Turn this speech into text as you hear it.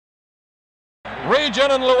Region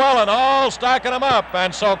and Llewellyn all stacking them up,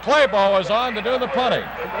 and so Claybo is on to do the punting.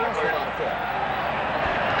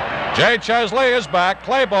 Jay Chesley is back.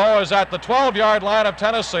 Claybo is at the 12-yard line of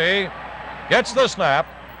Tennessee. Gets the snap.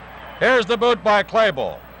 Here's the boot by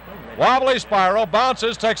Claybo. Wobbly spiral,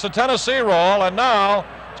 bounces, takes the Tennessee roll, and now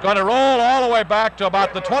it's going to roll all the way back to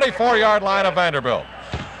about the 24-yard line of Vanderbilt.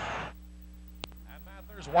 And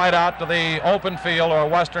Mathers wide out to the open field or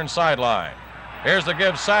western sideline. Here's the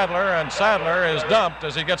give Sadler, and Sadler is dumped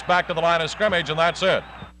as he gets back to the line of scrimmage, and that's it.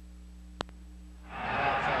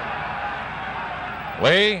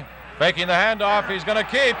 Lee faking the handoff. He's going to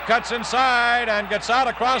keep, cuts inside, and gets out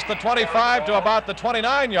across the 25 to about the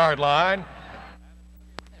 29-yard line.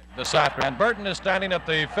 And Burton is standing at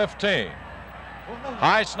the 15.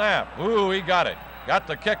 High snap. Ooh, he got it. Got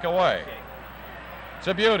the kick away. It's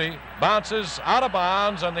a beauty. Bounces out of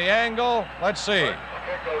bounds, and the angle, let's see,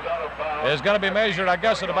 is going to be measured, I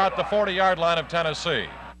guess, at about the 40-yard line of Tennessee.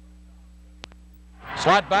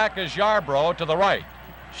 Slot back is Yarbrough to the right.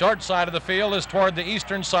 Short side of the field is toward the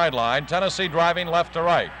eastern sideline. Tennessee driving left to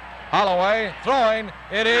right. Holloway throwing.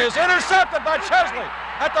 It is intercepted by Chesley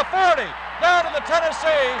at the 40. Down to the Tennessee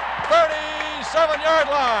 37-yard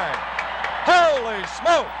line. Holy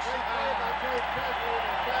smokes.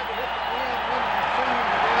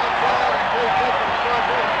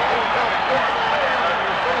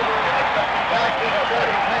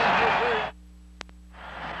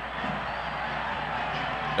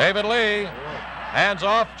 David Lee hands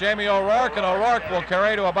off Jamie O'Rourke, and O'Rourke will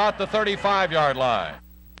carry to about the 35-yard line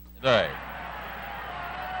today.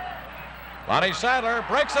 Lonnie Sadler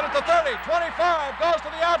breaks it at the 30, 25, goes to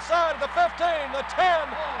the outside of the 15, the 10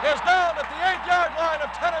 is down at the 8-yard line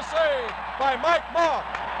of Tennessee by Mike Mock.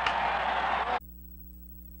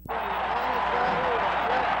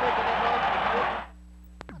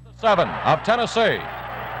 7 of Tennessee.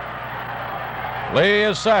 Lee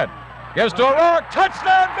is set. Gives to O'Rourke.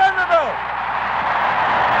 Touchdown, Vanderbilt!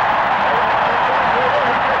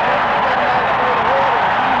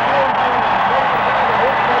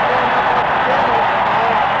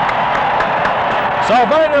 So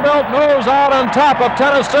Vanderbilt moves out on top of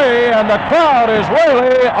Tennessee, and the crowd is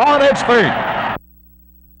really on its feet.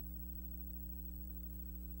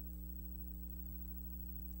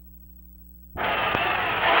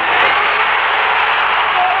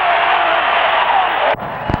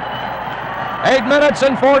 Eight minutes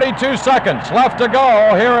and 42 seconds left to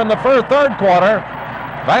go here in the third quarter.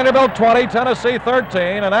 Vanderbilt 20, Tennessee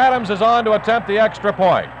 13, and Adams is on to attempt the extra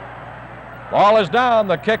point. Ball is down,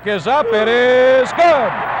 the kick is up, it is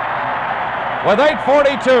good. With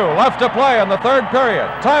 8:42 left to play in the third period.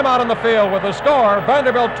 Timeout on the field with the score,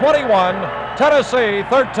 Vanderbilt 21, Tennessee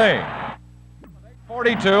 13.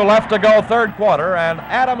 8:42 left to go third quarter, and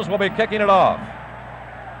Adams will be kicking it off.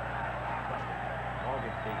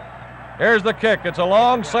 Here's the kick. It's a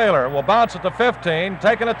long sailor. Will bounce at the 15,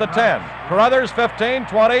 taken at the 10. Carruthers, 15,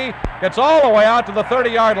 20. Gets all the way out to the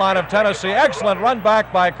 30-yard line of Tennessee. Excellent run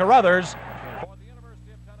back by Carruthers. For the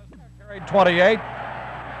University of Tennessee, carried 28.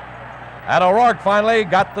 And O'Rourke finally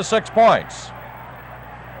got the 6 points.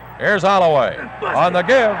 Here's Holloway on the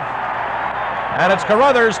give. And it's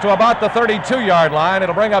Carruthers to about the 32-yard line.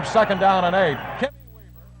 It'll bring up second down and 8. Kimmy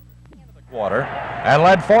Weaver into the quarter and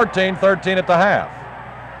led 14-13 at the half.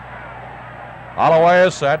 Holloway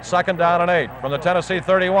is set, second down and 8 from the Tennessee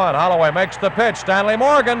 31. Holloway makes the pitch. Stanley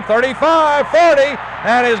Morgan, 35, 40,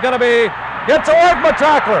 and he's going to gets away from a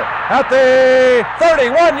tackler at the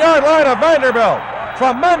 31-yard line of Vanderbilt.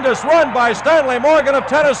 Tremendous run by Stanley Morgan of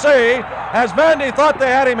Tennessee, as Vandy thought they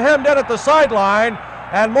had him hemmed in at the sideline,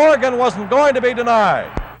 and Morgan wasn't going to be denied.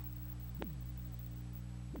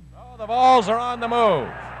 So the Vols are on the move.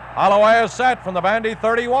 Holloway is set from the Vandy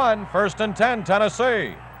 31, 1st and 10,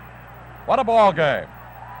 Tennessee. What a ball game.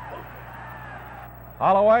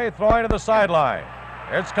 Holloway throwing to the sideline.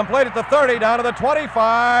 It's complete at the 30, down to the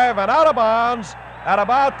 25, and out of bounds at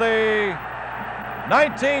about the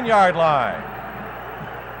 19-yard line.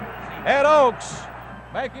 Ed Oakes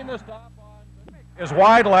making the stop on is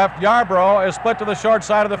wide left. Yarbrough is split to the short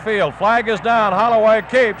side of the field. Flag is down. Holloway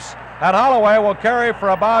keeps, and Holloway will carry for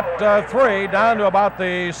about 3 down to about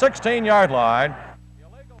the 16-yard line.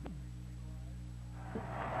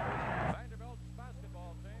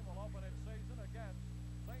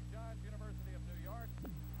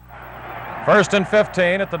 First and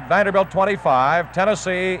 15 at the Vanderbilt 25.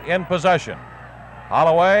 Tennessee in possession.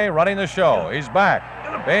 Holloway running the show. He's back.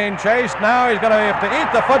 Being chased now. He's going to have to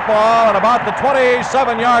eat the football at about the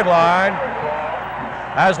 27-yard line.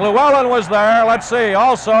 As Llewellyn was there, let's see.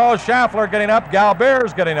 Also, Schaffler getting up.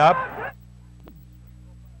 Galbier's getting up.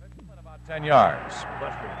 10 yards.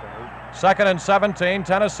 2nd and 17,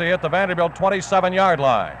 Tennessee at the Vanderbilt 27-yard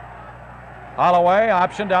line. Holloway,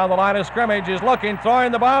 option down the line of scrimmage. He's looking,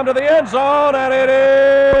 throwing the bomb to the end zone, and it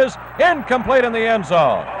is incomplete in the end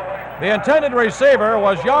zone. The intended receiver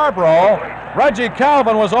was Yarbrough. Reggie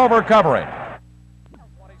Calvin was over covering.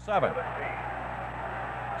 27.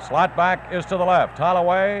 Slot back is to the left.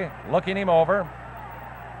 Holloway looking him over.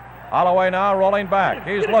 Holloway now rolling back.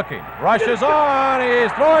 He's looking. Rushes on. He's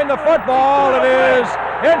throwing the football. It is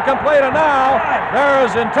incomplete, and now there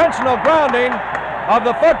is intentional grounding of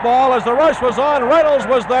the football as the rush was on. Reynolds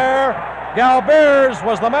was there. Galbeers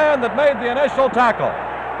was the man that made the initial tackle.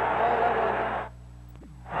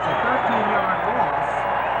 It's a 13-yard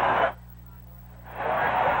loss.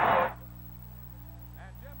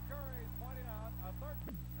 And Jim Curry is pointing out a third.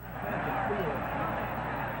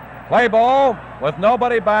 Play ball with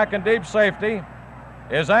nobody back in deep safety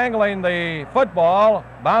is angling the football,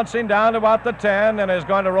 bouncing down to about the 10, and is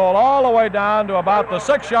going to roll all the way down to about the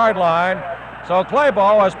 6-yard line. So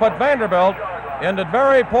Claybo has put Vanderbilt into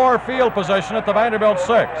very poor field position at the Vanderbilt 6.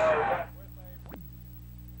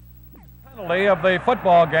 Penalty of the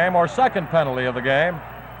football game, or second penalty of the game.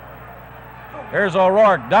 Here's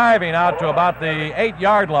O'Rourke diving out to about the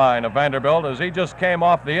 8-yard line of Vanderbilt as he just came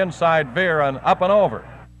off the inside veer and up and over.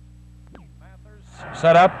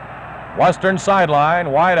 Set up, western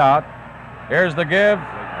sideline, wide out. Here's the give,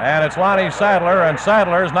 and it's Lonnie Sadler, and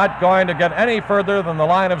Sadler's not going to get any further than the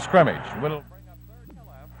line of scrimmage. We'll bring up third and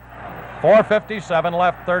left. 4:57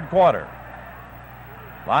 left, third quarter.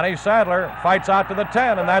 Lonnie Sadler fights out to the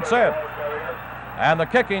 10, and that's it. And the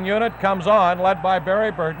kicking unit comes on, led by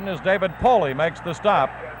Barry Burton, as David Poley makes the stop.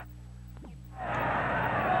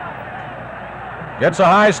 Gets a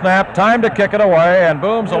high snap, time to kick it away, and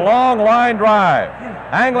booms a long line drive.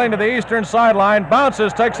 Angling to the eastern sideline,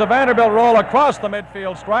 bounces, takes a Vanderbilt roll across the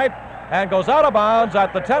midfield stripe, and goes out of bounds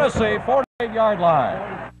at the Tennessee 48-yard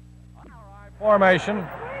line. Formation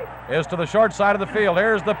is to the short side of the field.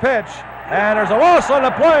 Here's the pitch, and there's a loss on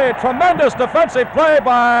the play. Tremendous defensive play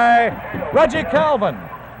by Reggie Calvin.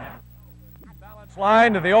 Balance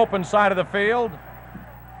line to the open side of the field.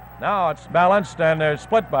 Now it's balanced, and there's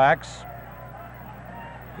split backs.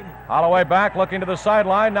 Holloway back, looking to the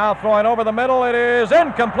sideline, now throwing over the middle. It is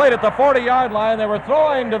incomplete at the 40-yard line. They were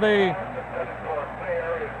throwing to the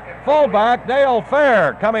fullback, Dale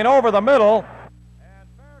Fair, coming over the middle. And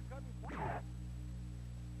Fair couldn't.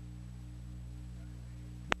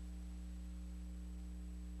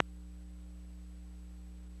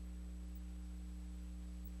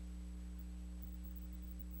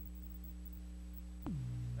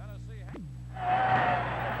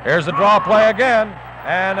 Here's the draw play again.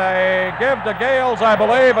 And a give to Gales, I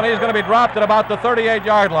believe, and he's going to be dropped at about the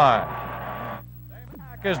 38-yard line.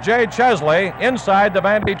 Back is Jay Chesley inside the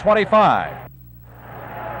Vandy 25.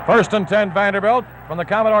 1st and 10 Vanderbilt from the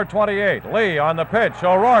Commodore 28. Lee on the pitch.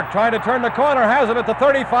 O'Rourke trying to turn the corner, has it at the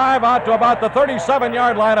 35, out to about the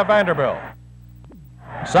 37-yard line of Vanderbilt.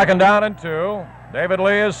 2nd down and 2. David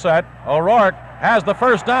Lee is set. O'Rourke has the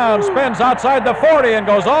first down, spins outside the 40, and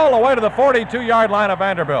goes all the way to the 42-yard line of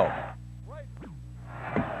Vanderbilt.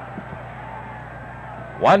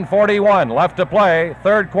 1:41 left to play,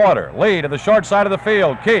 third quarter. Lee to the short side of the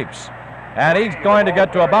field, keeps. And he's going to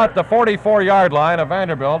get to about the 44-yard line of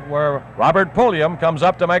Vanderbilt, where Robert Pulliam comes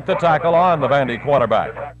up to make the tackle on the Vandy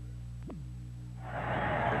quarterback.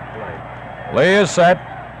 Lee is set.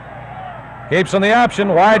 Keeps in the option.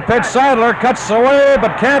 Wide pitch. Sadler cuts away,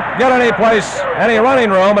 but can't get any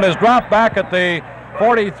running room, and is dropped back at the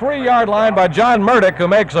 43-yard line by John Murdoch, who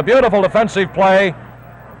makes a beautiful defensive play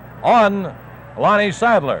on Lonnie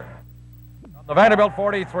Sadler. The Vanderbilt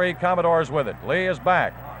 43, Commodores with it. Lee is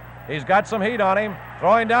back. He's got some heat on him.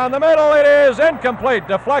 Throwing down the middle. It is incomplete.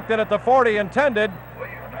 Deflected at the 40, intended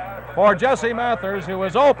for Jesse Mathers, who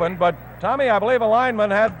was open. But, Tommy, I believe a lineman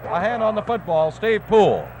had a hand on the football, Steve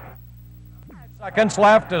Poole. Seconds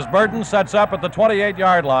left as Burton sets up at the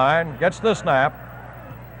 28-yard line. Gets the snap.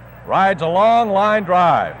 Rides a long line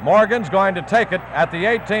drive. Morgan's going to take it at the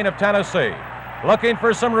 18 of Tennessee. Looking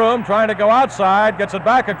for some room, trying to go outside, gets it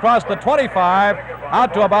back across the 25,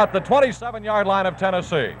 out to about the 27-yard line of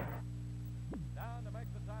Tennessee. Down to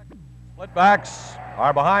make the tackle. Split backs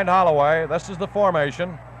are behind Holloway. This is the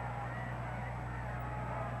formation.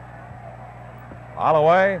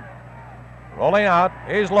 Holloway rolling out.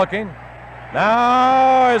 He's looking.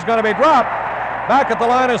 Now he's going to be dropped back at the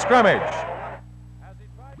line of scrimmage.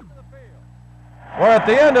 We're at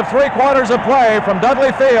the end of 3 quarters of play from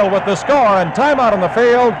Dudley Field with the score and timeout on the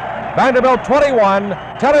field. Vanderbilt 21,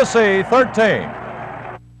 Tennessee 13.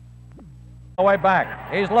 Way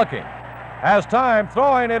back. He's looking. has time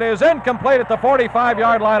throwing. It is incomplete at the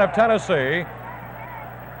 45-yard line of Tennessee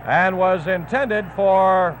and was intended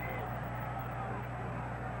for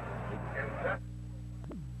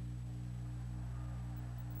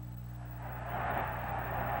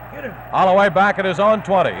Holloway back at his own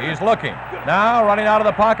 20. He's looking. Now running out of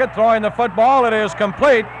the pocket, throwing the football. It is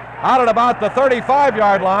complete out at about the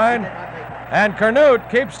 35-yard line. And Canute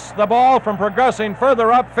keeps the ball from progressing further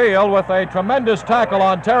upfield with a tremendous tackle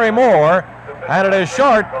on Terry Moore. And it is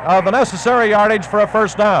short of the necessary yardage for a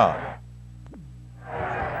first down.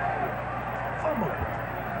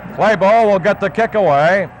 Claybo will get the kick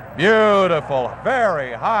away. Beautiful,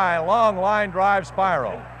 very high, long line drive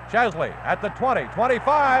spiral. Chesley at the 20,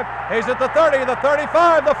 25, he's at the 30, the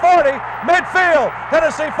 35, the 40, midfield,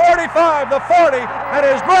 Tennessee 45, the 40, and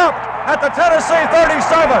is dropped at the Tennessee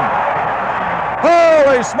 37.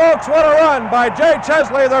 Holy smokes, what a run by Jay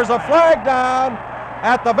Chesley. There's a flag down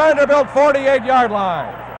at the Vanderbilt 48-yard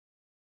line.